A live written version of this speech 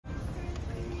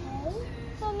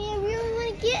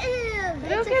Look at him.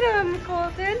 Look at him,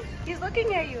 Colton. He's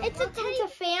looking at you. It's a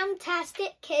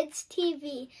Fantastic Kids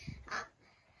TV.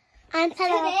 And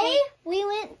today we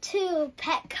went to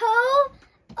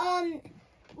Petco.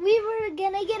 We were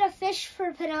gonna get a fish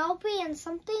for Penelope, and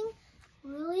something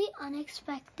really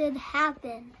unexpected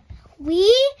happened.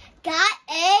 We got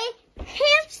a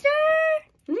hamster.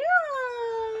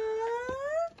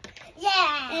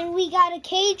 Yeah. And we got a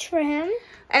cage for him.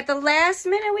 At the last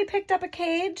minute, we picked up a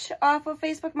cage off of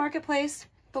Facebook Marketplace,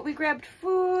 but we grabbed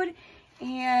food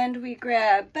and we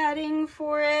grabbed bedding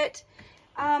for it.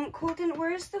 Colton,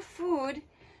 where's the food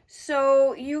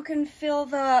so you can fill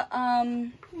the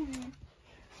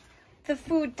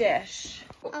food dish?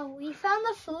 Oh, we found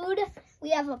the food. We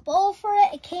have a bowl for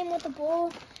it. It came with a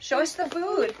bowl. Show us the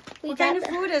food. What kind of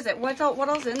food is it? What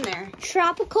else in there?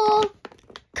 Tropical,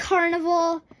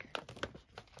 carnival,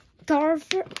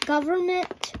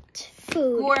 government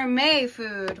food. Gourmet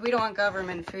food. We don't want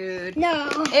government food. No.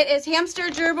 It is hamster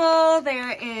gerbil.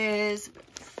 There is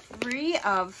free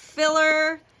of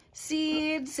filler,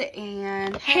 seeds,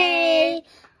 and hay.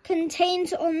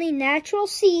 Contains only natural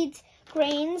seeds,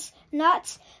 grains,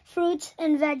 nuts, fruits,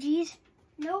 and veggies.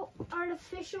 No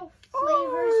artificial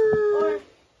flavors or...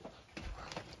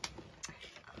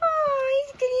 Oh,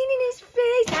 he's cleaning his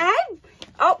face. Hi.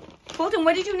 Oh, Colton,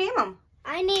 what did you name him?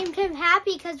 I named him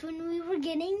Happy because when we were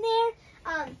getting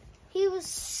there, he was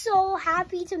so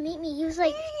happy to meet me. He was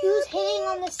like, he was hitting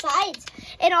on the sides.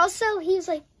 And also, he was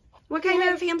like... What kind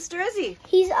of hamster is he?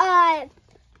 He's a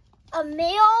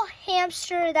male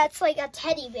hamster that's like a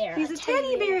teddy bear. He's a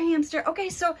teddy bear hamster. Okay,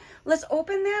 so let's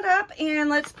open that up and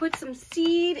let's put some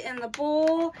seed in the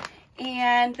bowl.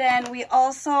 And then we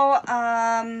also,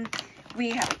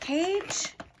 we have a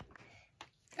cage.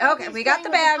 Okay, we got the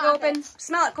bag open.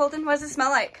 Smell it, Colton. What does it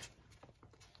smell like?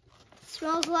 It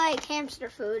smells like hamster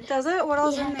food. Does it? What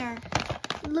else in there?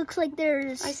 It looks like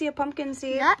there's... I see a pumpkin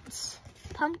seed. Nuts.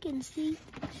 Pumpkin seed.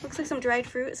 Looks like some dried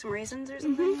fruit, some raisins or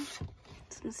something. Mm-hmm.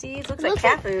 Some seeds. Looks like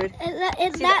cat food.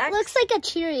 That looks like a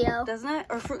Cheerio. Doesn't it?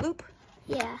 Or Fruit Loop?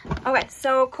 Yeah. Okay,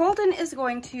 so Colton is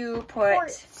going to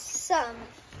put... some.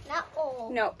 Not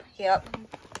all. Nope. Yep.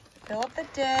 Fill up the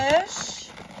dish.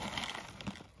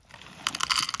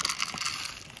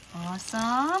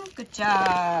 Awesome. Good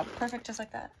job. Perfect, just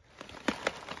like that.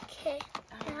 Okay.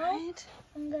 All right.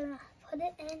 I'm going to put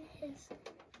it in his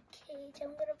cage.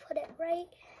 I'm going to put it right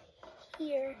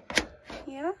here.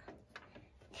 Yeah.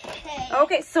 Okay.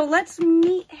 Okay, so let's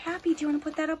meet Happy. Do you want to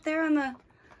put that up there on the...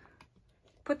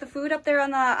 Put the food up there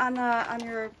on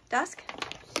your desk?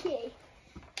 Okay.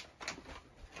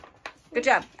 Good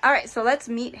job. All right, so let's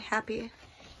meet Happy.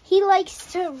 He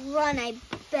likes to run, I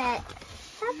bet.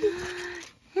 Happy.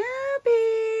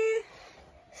 Happy.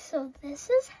 So this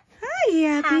is Hi,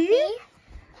 Happy. Happy.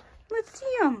 Let's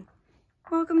see him.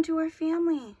 Welcome to our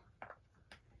family.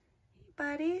 Hey,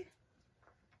 buddy.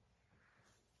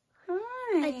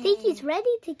 Hi. I think he's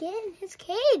ready to get in his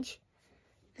cage.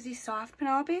 Is he soft,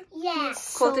 Penelope?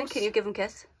 Yes. Colton, can you give him a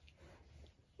kiss?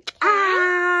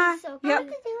 He's so yep. good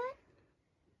to do it.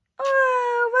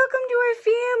 Oh, welcome to our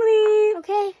family.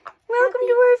 Okay. Welcome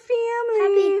to our family.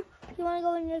 Happy. You want to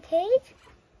go in your cage?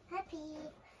 Happy.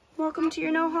 Welcome to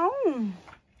your new home.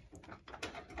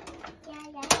 Yeah,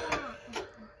 yeah, yeah.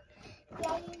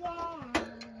 Yeah, yeah, yeah.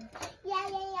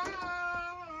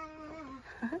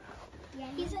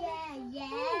 Yeah, yeah,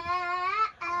 yeah.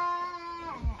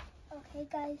 Okay,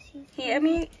 guys.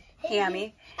 Hammy.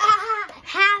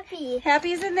 Happy.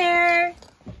 Happy's in there.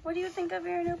 What do you think of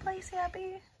your new place,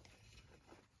 Happy?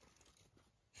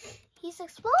 He's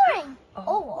exploring.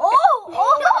 Oh.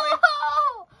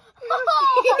 Look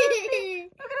at his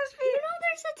feet. You know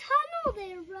there's a tunnel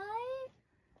there, right?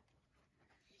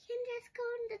 You can just go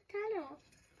in the tunnel.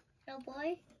 No, boy.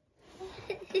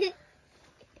 Happy.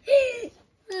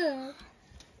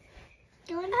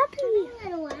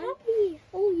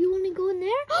 Oh, you want to go in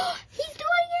there? He's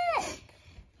doing it.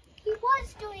 He was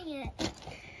doing it.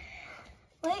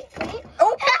 Wait.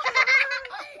 Oh.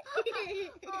 Oh,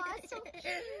 that's so cute.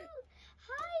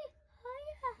 Hi,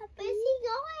 Happy. Where's he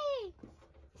going?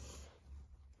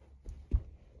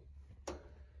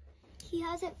 He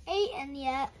hasn't eaten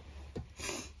yet.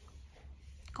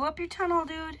 Go up your tunnel,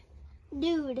 dude.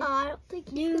 I don't think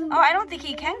dude. Oh, I don't think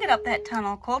he can get up that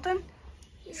tunnel, Colton.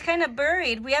 He's kind of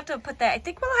buried. We have to put that. I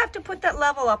think we'll have to put that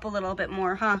level up a little bit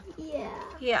more, huh? Yeah.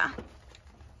 Yeah.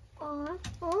 Hi.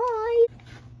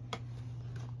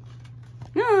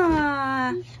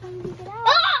 Ah. He's trying to get out.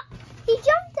 Ah! He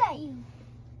jumped at you.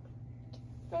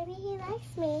 Maybe he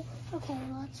likes me. Okay,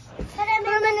 let's put him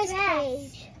in his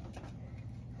cage.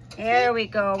 There we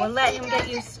go. We'll let him get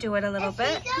used to it a little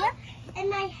bit. Yep.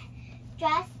 And I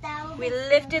stressed out. We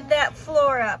lifted that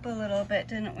floor up a little bit,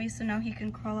 didn't we? So now he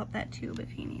can crawl up that tube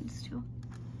if he needs to.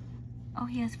 Oh,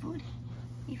 he has food.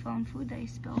 He found food that he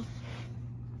spilled.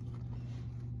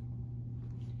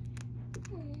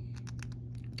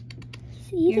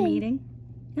 You're eating?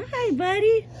 Hi,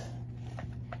 buddy.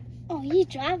 Oh, he's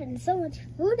dropping so much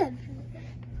food everywhere.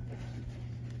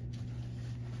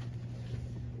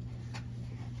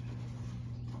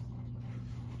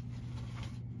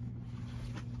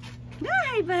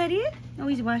 Hi, buddy. Oh,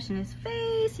 he's washing his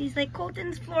face. He's like,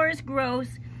 Colton's floor is gross.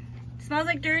 It smells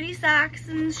like dirty socks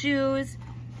and shoes.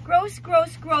 Gross,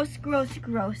 gross, gross, gross,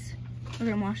 gross. Look at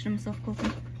him washing himself,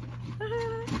 Colton.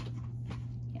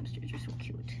 Hamsters are so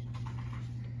cute.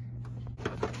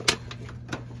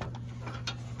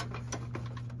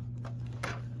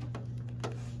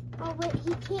 Oh, wait,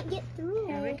 he can't get through.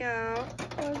 Here we go.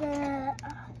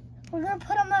 We're gonna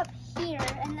put him up here,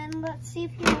 and then let's see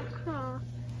if he will crawl.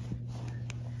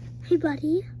 Hey,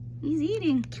 buddy. He's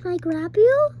eating. Can I grab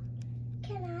you?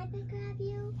 Can I grab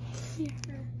you? Here.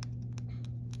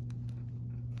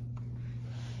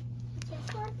 I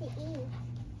just want to eat.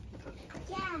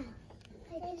 Yeah.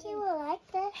 I think he will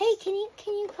like this. Hey, can you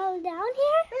crawl down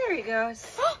here? There he goes.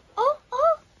 Oh,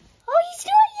 he's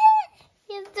doing it!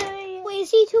 He's doing it. Wait,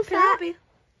 is he too fat? Penelope.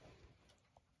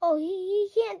 Oh, he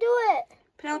can't do it.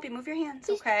 Penelope, move your hands,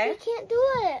 okay? He can't do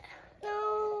it.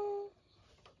 No.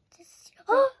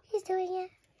 Oh, he's doing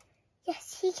it.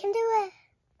 Yes, he can do it.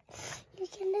 He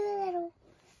can do it, little.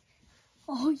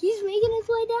 Oh, he's making his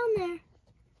way down there.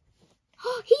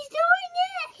 Oh, he's doing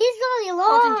it. He's going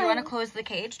along. Colton, do you want to close the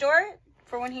cage door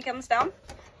for when he comes down?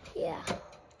 Yeah.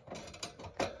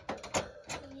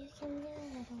 You can do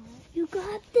it, little. You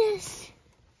got this.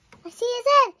 I see his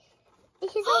head.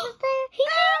 He's over there.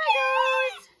 There he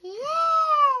goes.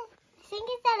 Yeah. I think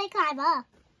he's gonna climb up.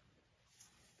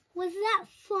 Was that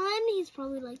fun? He's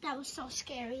probably like, that was so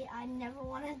scary. I never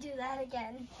want to do that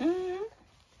again. Mm-hmm.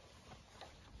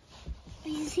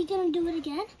 Is he going to do it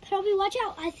again? Probably watch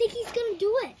out. I think he's going to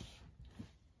do it.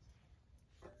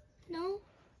 No?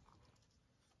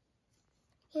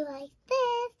 He likes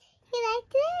this. He likes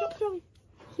this.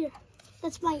 Here.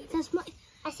 That's my.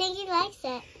 I think he likes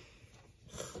it.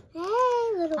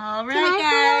 Hey, little. All right,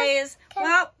 guys.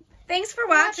 Well, thanks for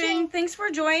watching. Thanks for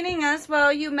joining us.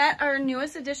 Well, you met our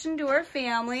newest addition to our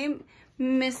family,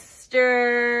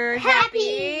 Mr.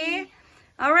 Happy.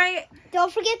 All right.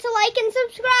 Don't forget to like and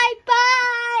subscribe.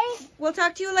 Bye. We'll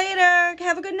talk to you later.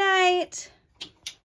 Have a good night.